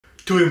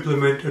To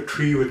implement a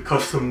tree with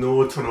custom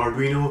nodes on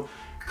Arduino,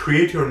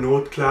 create your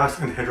node class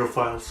and header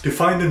files.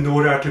 Define the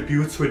node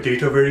attributes with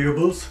data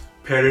variables,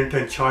 parent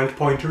and child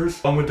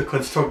pointers, along with the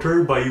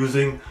constructor by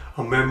using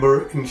a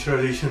member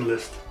initialization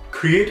list.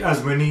 Create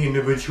as many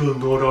individual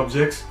node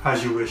objects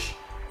as you wish.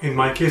 In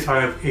my case, I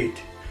have 8.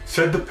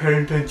 Set the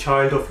parent and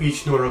child of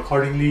each node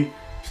accordingly,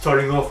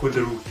 starting off with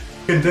the root.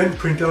 You can then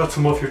print out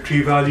some of your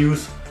tree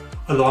values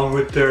along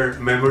with their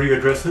memory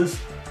addresses,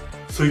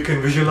 so you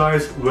can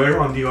visualize where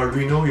on the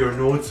Arduino your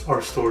nodes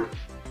are stored.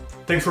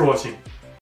 Thanks for watching.